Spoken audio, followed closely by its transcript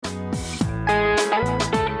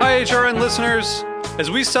HRN listeners.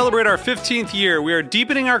 As we celebrate our 15th year, we are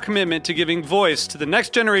deepening our commitment to giving voice to the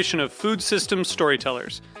next generation of food systems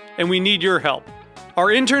storytellers, and we need your help. Our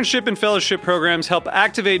internship and fellowship programs help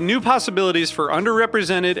activate new possibilities for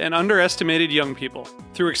underrepresented and underestimated young people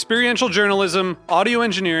through experiential journalism, audio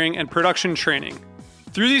engineering, and production training.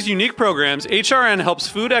 Through these unique programs, HRN helps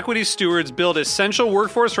food equity stewards build essential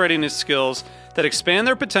workforce readiness skills that expand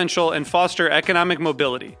their potential and foster economic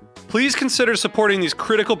mobility. Please consider supporting these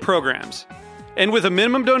critical programs. And with a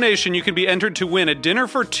minimum donation, you can be entered to win a dinner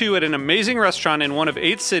for two at an amazing restaurant in one of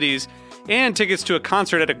 8 cities and tickets to a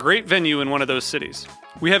concert at a great venue in one of those cities.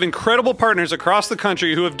 We have incredible partners across the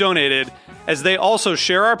country who have donated, as they also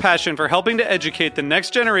share our passion for helping to educate the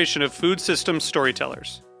next generation of food systems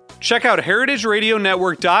storytellers. Check out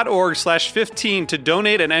heritageradionetwork.org/15 to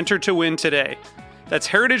donate and enter to win today. That's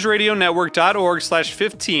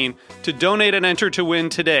heritageradionetwork.org/15 to donate and enter to win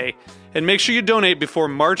today. And make sure you donate before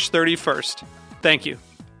March 31st. Thank you.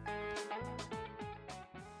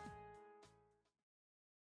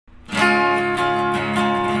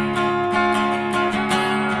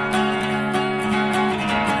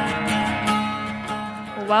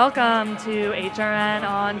 Welcome to HRN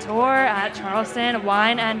on tour at Charleston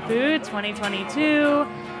Wine and Food 2022.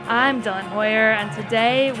 I'm Dylan Hoyer, and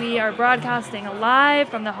today we are broadcasting live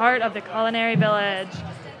from the heart of the Culinary Village.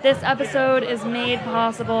 This episode is made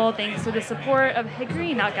possible thanks to the support of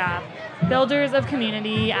Hickory Nut Gap, builders of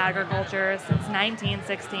community agriculture since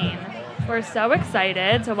 1916. We're so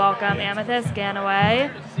excited to welcome Amethyst Ganaway.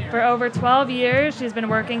 For over 12 years, she's been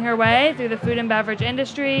working her way through the food and beverage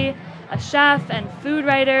industry. A chef and food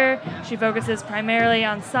writer, she focuses primarily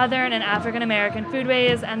on Southern and African American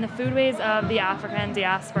foodways and the foodways of the African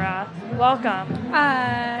diaspora. Welcome.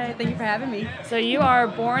 Hi, thank you for having me. So you are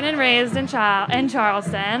born and raised in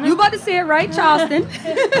Charleston. You about to say it right, Charleston.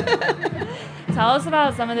 Tell us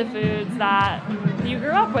about some of the foods that you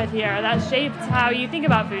grew up with here that shaped how you think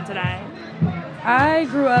about food today. I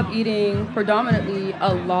grew up eating predominantly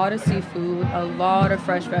a lot of seafood, a lot of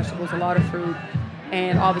fresh vegetables, a lot of fruit,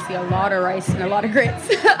 and obviously a lot of rice and a lot of grits.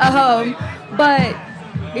 But,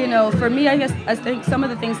 you know, for me, I think some of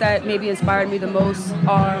the things that maybe inspired me the most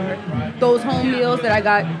are those home meals that I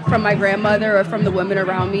got from my grandmother or from the women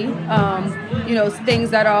around me. You know,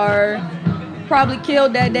 things that are probably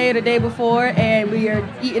killed that day or the day before, and we are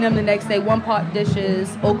eating them the next day. One-pot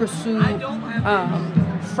dishes, okra soup,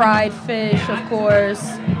 fried fish, of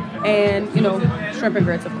course, and, you know, shrimp and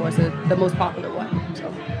grits, of course, is the most popular one. So.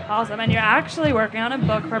 Awesome. And you're actually working on a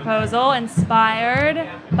book proposal inspired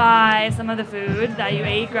by some of the food that you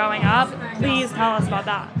ate growing up. Please tell us about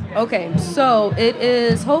that. Okay, so it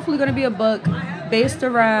is hopefully going to be a book based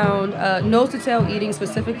around nose-to-tail eating,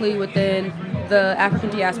 specifically within the African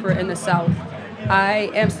diaspora in the South. I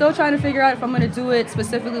am still trying to figure out if I'm going to do it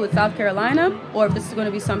specifically with South Carolina or if this is going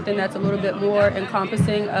to be something that's a little bit more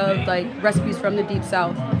encompassing of like recipes from the Deep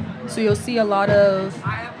South. So you'll see a lot of,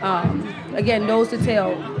 again, nose to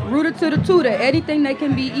tail, rooted to the tutor, anything that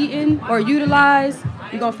can be eaten or utilized,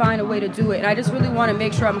 you're going to find a way to do it. And I just really want to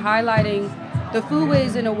make sure I'm highlighting the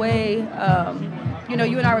foodways in a way, you know,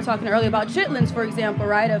 you and I were talking earlier about chitlins, for example,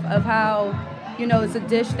 right, of how, you know, it's a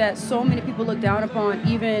dish that so many people look down upon,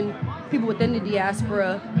 even people within the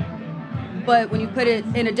diaspora. But when you put it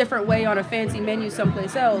in a different way on a fancy menu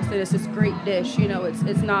someplace else, then it's this great dish. You know,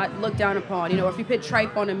 it's not looked down upon. You know, if you put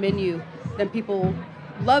tripe on a menu, then people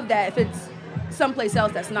love that. If it's someplace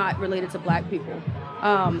else that's not related to Black people.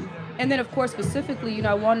 And then, of course, specifically, you know,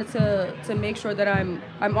 I wanted to make sure that I'm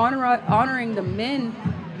honoring the men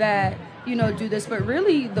that, you know, do this, but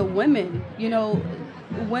really the women. You know,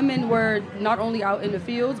 women were not only out in the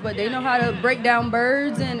fields, but they know how to break down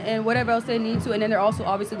birds and whatever else they need to. And then they're also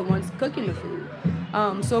obviously the ones cooking the food.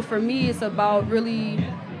 So for me, it's about really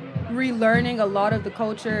relearning a lot of the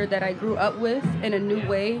culture that I grew up with in a new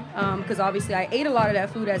way. Because obviously I ate a lot of that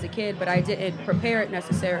food as a kid, but I didn't prepare it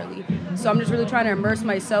necessarily. So I'm just really trying to immerse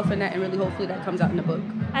myself in that, and really hopefully that comes out in the book.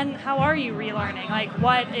 And how are you relearning? Like,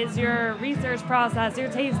 what is your research process, your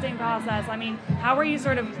tasting process? I mean, how are you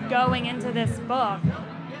sort of going into this book?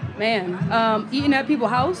 Man, eating at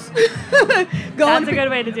people's house. That's a good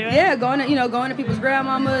way to do it. Yeah, going to people's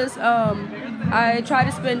grandmamas. I try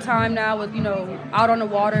to spend time now with, you know, out on the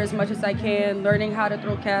water as much as I can, learning how to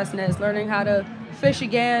throw cast nets, learning how to fish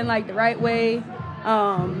again, like the right way.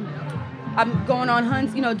 I'm going on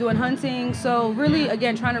hunts, you know, doing hunting. So really,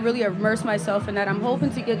 again, trying to really immerse myself in that. I'm hoping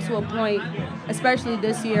to get to a point, especially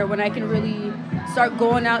this year, when I can really start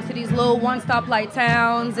going out to these little one-stoplight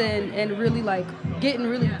towns and really, like, getting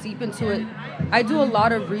really deep into it. I do a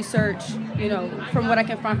lot of research, you know, from what I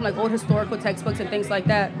can find from, like, old historical textbooks and things like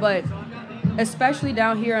that. But especially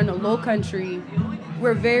down here in the low country,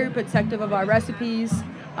 we're very protective of our recipes.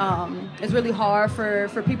 It's really hard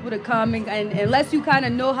for people to come and unless you kind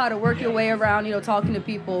of know how to work your way around, talking to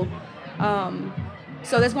people.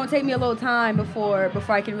 So that's going to take me a little time before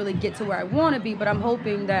I can really get to where I want to be. But I'm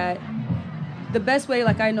hoping that the best way,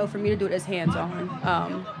 like I know for me to do it, is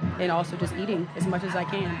hands-on, and also just eating as much as I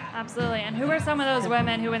can. Absolutely. And who are some of those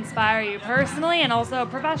women who inspire you personally and also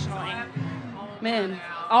professionally? Man,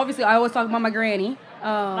 obviously I always talk about my granny.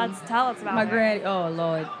 Let's tell us about my her. granny. Oh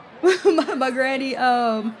Lord, my granny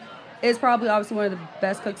is probably obviously one of the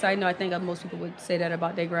best cooks I know. I think most people would say that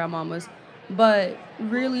about their grandmamas, but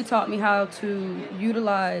really taught me how to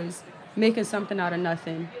utilize making something out of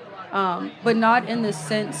nothing. But not in the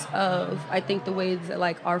sense of, I think, the ways that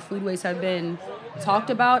like our food waste have been talked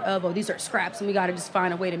about of, oh, these are scraps and we got to just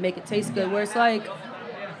find a way to make it taste good, where it's like,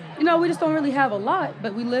 we just don't really have a lot,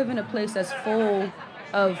 but we live in a place that's full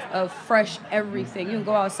of fresh everything. You can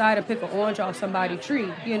go outside and pick an orange off somebody's tree,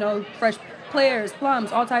 fresh pears,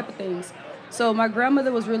 plums, all type of things. So my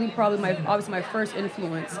grandmother was really probably my first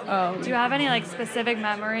influence. Do you have any like specific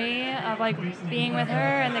memory of like being with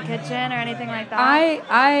her in the kitchen or anything like that?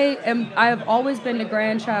 I have always been the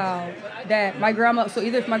grandchild that my grandma. So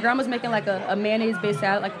either if my grandma's making like a mayonnaise based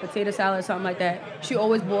salad, like a potato salad or something like that, she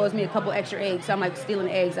always boils me a couple extra eggs. So I'm like stealing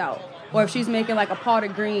the eggs out. Or if she's making like a pot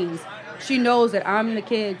of greens, she knows that I'm the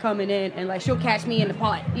kid coming in and like she'll catch me in the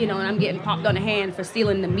pot, and I'm getting popped on the hand for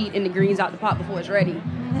stealing the meat and the greens out the pot before it's ready.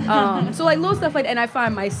 So like little stuff like that. And I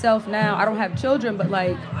find myself now, I don't have children, but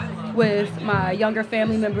like with my younger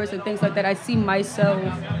family members and things like that, I see myself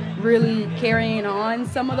really carrying on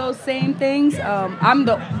some of those same things. I'm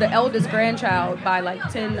the eldest grandchild by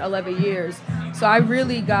like 10, 11 years. So I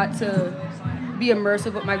really got to be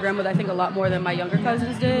immersive with my grandmother, I think a lot more than my younger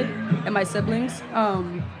cousins did and my siblings.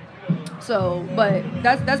 But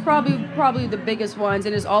that's probably the biggest ones,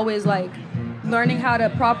 and it's always like learning how to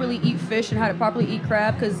properly eat fish and how to properly eat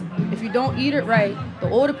crab, because if you don't eat it right, the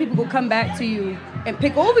older people will come back to you and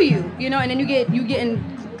pick over you, and then you getting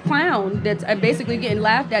clowned, that's basically getting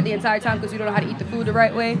laughed at the entire time because you don't know how to eat the food the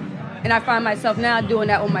right way. And I find myself now doing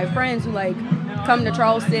that with my friends who like come to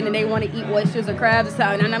Charleston and they want to eat oysters or crabs or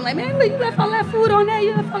something, and I'm like, man, look, you left all that food on there,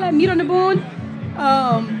 you left all that meat on the bone.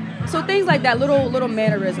 So things like that, little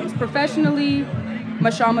mannerisms. Professionally,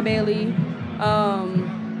 Mashama Bailey,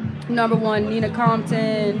 number one, Nina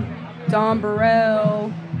Compton, Dawn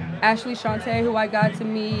Burrell, Ashley Shante, who I got to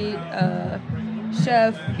meet,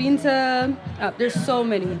 Chef Binta. There's so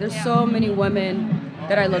many women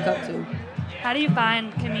that I look up to. How do you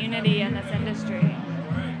find community in this industry?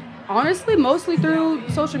 Honestly, mostly through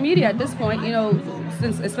social media at this point,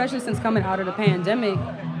 especially since coming out of the pandemic.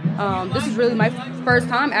 This is really my first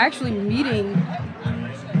time actually meeting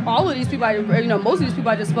all of these people, most of these people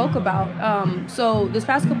I just spoke about. So this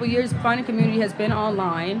past couple of years, finding community has been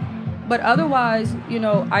online, but otherwise,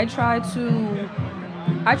 I try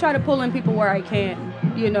to pull in people where I can,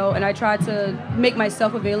 and I try to make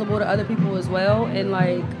myself available to other people as well. And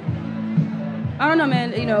like, I don't know,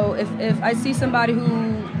 man, if I see somebody who,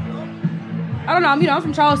 I don't know, I'm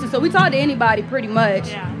from Charleston, so we talk to anybody pretty much.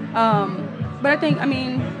 Yeah. But I think,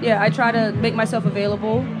 I try to make myself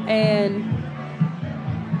available and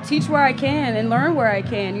teach where I can and learn where I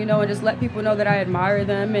can, and just let people know that I admire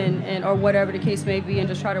them and or whatever the case may be, and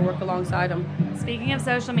just try to work alongside them. Speaking of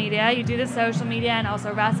social media, you do the social media and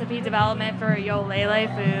also recipe development for Yolele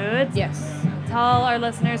Foods. Yes. Tell our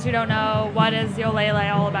listeners who don't know, what is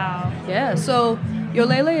Yolele all about? Yeah, so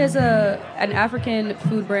Yolele is an African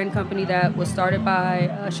food brand company that was started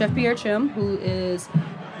by Chef Pierre Chim, who is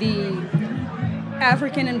the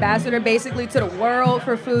African ambassador basically to the world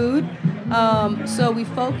for food. So we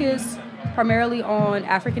focus primarily on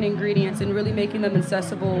African ingredients and really making them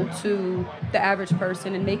accessible to the average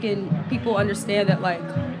person and making people understand that like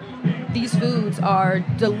these foods are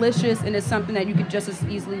delicious and it's something that you could just as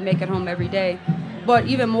easily make at home every day. But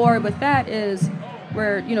even more with that is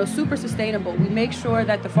we're super sustainable. We make sure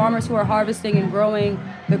that the farmers who are harvesting and growing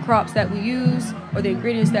the crops that we use or the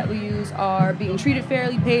ingredients that we use are being treated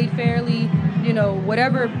fairly, paid fairly,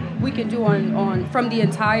 whatever we can do on from the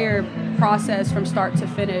entire process from start to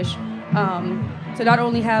finish, to not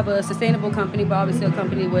only have a sustainable company, but obviously a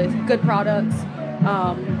company with good products.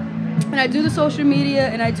 And I do the social media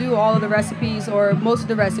and I do all of the recipes or most of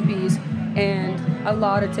the recipes and a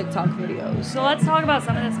lot of TikTok videos. So let's talk about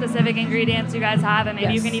some of the specific ingredients you guys have, and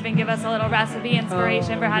maybe you can even give us a little recipe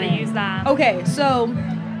inspiration for how to use them. Okay, so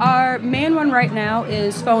our main one right now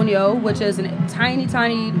is fonio, which is a tiny,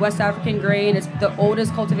 tiny West African grain. It's the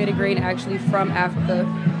oldest cultivated grain actually from Africa.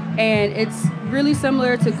 And it's really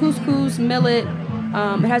similar to couscous, millet,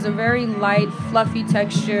 It has a very light, fluffy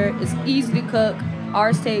texture. It's easy to cook.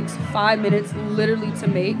 Ours takes 5 minutes literally to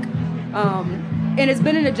make. And it's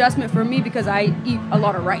been an adjustment for me because I eat a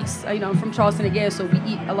lot of rice. I'm from Charleston again, so we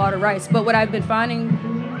eat a lot of rice. But what I've been finding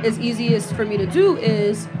is easiest for me to do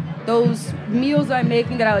is those meals I'm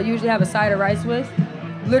making that I would usually have a side of rice with,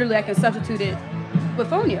 literally I can substitute it with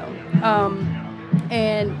fonio.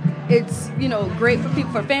 And it's, great for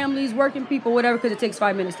people, for families, working people, whatever, because it takes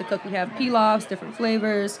 5 minutes to cook. We have pilafs, different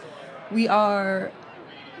flavors. We are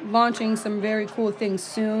launching some very cool things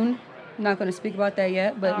soon. I'm not going to speak about that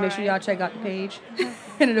yet, but make sure y'all check out the page,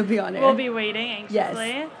 and it'll be on there. We'll be waiting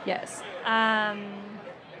anxiously. Yes.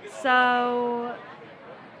 So,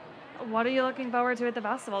 what are you looking forward to at the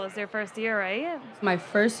festival? This is your first year, right? It's my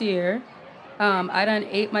first year. I done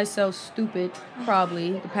ate myself stupid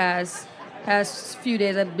probably the past few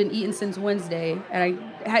days. I've been eating since Wednesday, and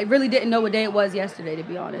I really didn't know what day it was yesterday, to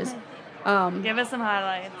be honest. Give us some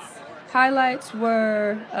highlights. Highlights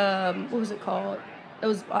were, what was it called?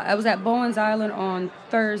 I was at Bowen's Island on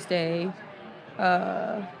Thursday.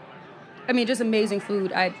 Just amazing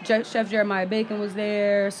food. Chef Jeremiah Bacon was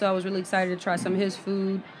there, so I was really excited to try some of his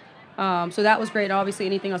food. So that was great. And obviously,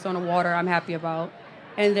 anything else on the water, I'm happy about.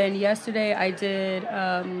 And then yesterday, I did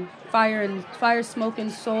Fire Smoke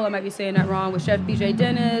and Soul. I might be saying that wrong, with Chef BJ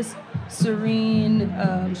Dennis, Serene,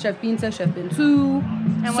 Chef Binta, Chef Bintu.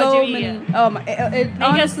 And what'd you eat?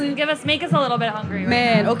 Honestly, make us a little bit hungry.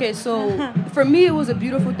 Man, okay, so for me, it was a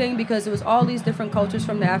beautiful thing because it was all these different cultures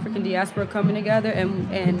from the African diaspora coming together,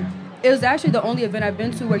 and it was actually the only event I've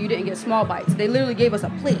been to where you didn't get small bites. They literally gave us a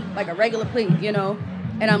plate, like a regular plate,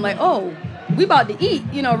 and I'm like, oh, we about to eat,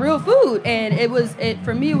 real food. And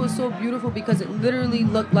for me, it was so beautiful because it literally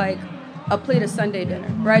looked like a plate of Sunday dinner,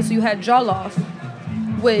 right? So you had jollof,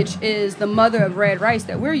 which is the mother of red rice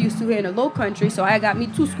that we're used to here in the Low Country. So I got me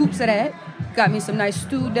 2 scoops of that, got me some nice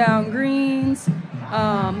stewed down greens.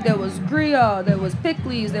 There was griot, there was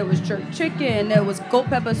pickles, there was jerk chicken, there was goat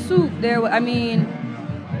pepper soup. I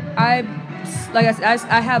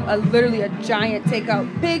have literally a giant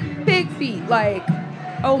takeout, pig feet, like,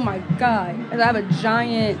 oh my God. And I have a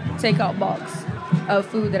giant takeout box of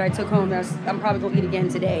food that I took home that I'm probably going to eat again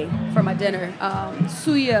today for my dinner.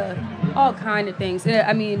 Suya, all kind of things.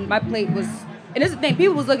 My plate was, and this is the thing,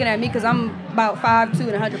 people was looking at me because I'm about 5'2"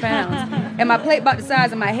 and 100 pounds. And my plate about the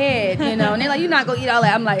size of my head, and they're like, you're not going to eat all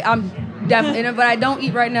that. I'm like, I'm definitely, but I don't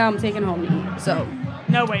eat right now, I'm taking home to eat, so.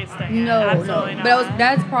 No wasting. No, absolutely no. not. But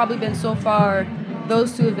that's probably been so far.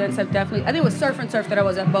 Those 2 events have definitely. I think it was Surf and Turf that I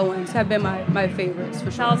was at Bowen's have been my favorites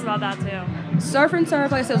for sure. Tell us about that too. Surf and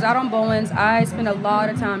Turf, like I said, was out on Bowen's. I spent a lot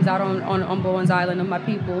of times out on Bowen's Island with my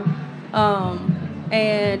people,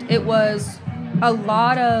 and it was a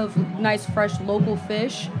lot of nice fresh local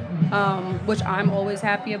fish, which I'm always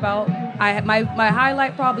happy about. My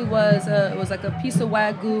highlight probably was it was like a piece of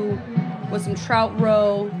Wagyu with some trout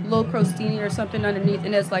roe, little crostini or something underneath,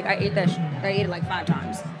 and it's like I ate it like 5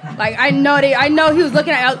 times. Like I know he was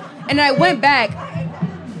looking at it, and I went back,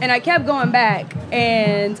 and I kept going back,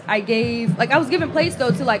 and I was giving plates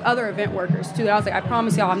though to like other event workers too. And I was like, I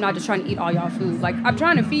promise y'all, I'm not just trying to eat all y'all food. Like I'm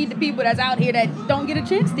trying to feed the people that's out here that don't get a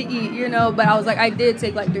chance to eat, But I was like, I did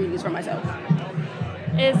take like 3 of these for myself.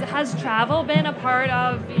 Has travel been a part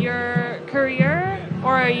of your career,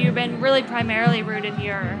 or have you been really primarily rooted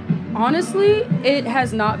here? Honestly, it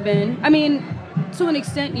has not been. To an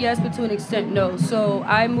extent, yes, but to an extent, no. So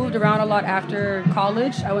I moved around a lot after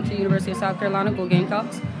college. I went to the University of South Carolina, go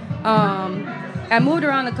Gamecocks. I moved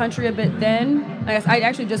around the country a bit then. I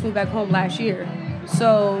actually just moved back home last year.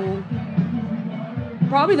 So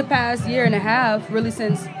probably the past year and a half, really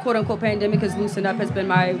since quote-unquote pandemic has loosened up, has been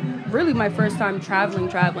my first time traveling.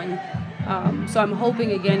 So I'm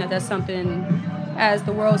hoping again that that's something, as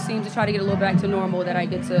the world seems to try to get a little back to normal, that I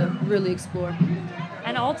get to really explore.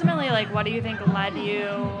 And ultimately, what do you think led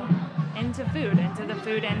you into the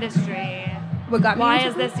food industry? What got me Why into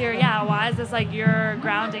is food? this why is this your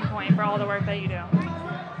grounding point for all the work that you do?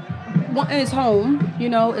 Well, it's home,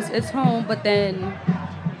 it's home, but then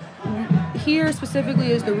here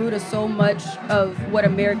specifically is the root of so much of what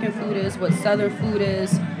American food is, what Southern food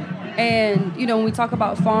is. And, when we talk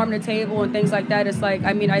about farm to table and things like that, it's like,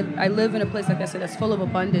 I live in a place, like I said, that's full of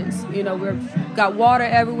abundance. We've got water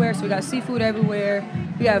everywhere, so we got seafood everywhere.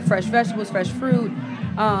 We have fresh vegetables, fresh fruit.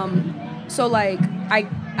 So, I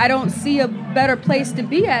don't see a better place to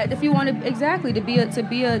be at if you want to, exactly, to be a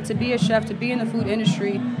chef, to be in the food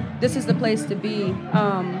industry. This is the place to be.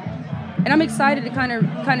 And I'm excited to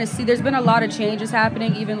kind of see. There's been a lot of changes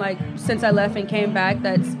happening, even since I left and came back.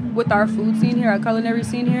 That's with our food scene here, our culinary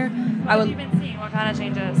scene here. What have you been seeing? What kind of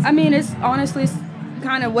changes? It's honestly,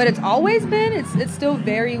 kind of what it's always been. It's still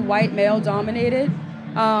very white male dominated.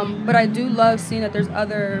 But I do love seeing that there's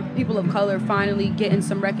other people of color finally getting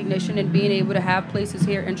some recognition and being able to have places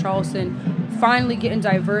here in Charleston, finally getting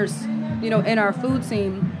diverse, in our food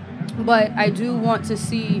scene. But I do want to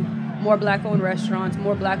see more Black-owned restaurants,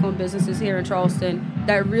 more Black-owned businesses here in Charleston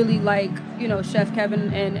that really, like, Chef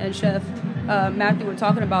Kevin and Chef Matthew were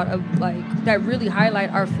talking about, that really highlight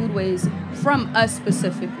our foodways from us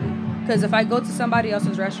specifically. Because if I go to somebody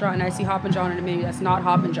else's restaurant and I see Hoppin' John in the menu, that's not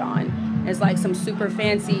Hoppin' John. It's like some super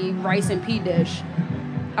fancy rice and pea dish,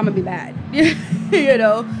 I'm gonna be mad,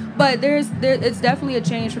 But it's definitely a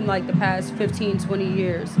change from like the past 15, 20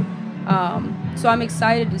 years. So I'm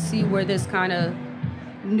excited to see where this kind of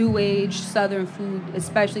new age Southern food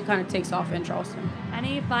especially kind of takes off in Charleston.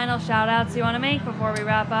 Any final shout outs you want to make before we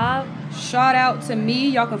wrap up? Shout out to me.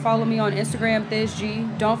 Y'all can follow me on Instagram,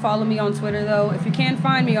 ThisG. Don't follow me on Twitter though. If you can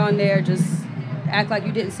find me on there, just act like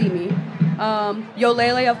you didn't see me. Yo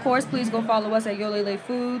Lele, of course, please go follow us at Yo Lele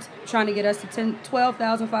Foods. Trying to get us to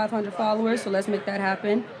 12,500 followers, so let's make that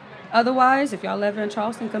happen. Otherwise, if y'all ever in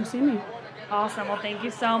Charleston, come see me. Awesome. Well, thank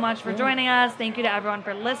you so much for joining us. Thank you to everyone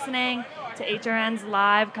for listening to HRN's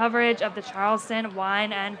live coverage of the Charleston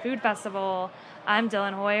Wine and Food Festival. I'm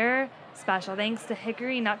Dylan Hoyer. Special thanks to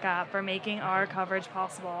Hickory Nut Gap for making our coverage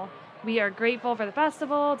possible. We are grateful for the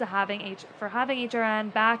festival, having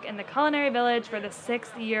HRN back in the Culinary Village for the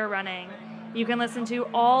 6th year running. You can listen to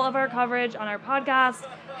all of our coverage on our podcast,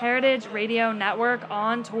 Heritage Radio Network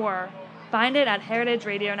on Tour. Find it at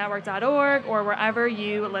heritageradionetwork.org or wherever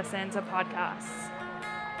you listen to podcasts.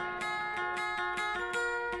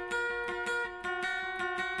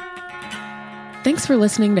 Thanks for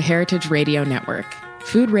listening to Heritage Radio Network,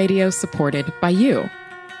 food radio supported by you.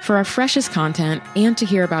 For our freshest content and to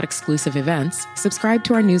hear about exclusive events, subscribe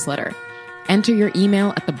to our newsletter. Enter your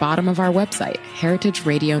email at the bottom of our website,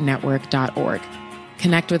 heritageradionetwork.org.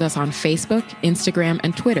 Connect with us on Facebook, Instagram,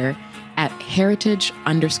 and Twitter at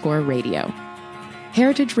heritage_radio.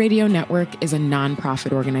 Heritage Radio Network is a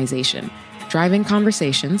nonprofit organization driving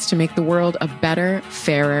conversations to make the world a better,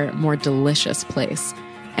 fairer, more delicious place.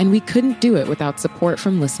 And we couldn't do it without support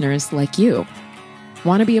from listeners like you.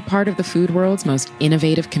 Want to be a part of the food world's most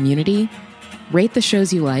innovative community? Rate the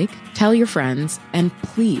shows you like, tell your friends, and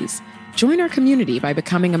please join our community by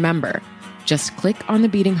becoming a member. Just click on the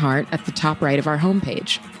beating heart at the top right of our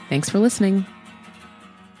homepage. Thanks for listening.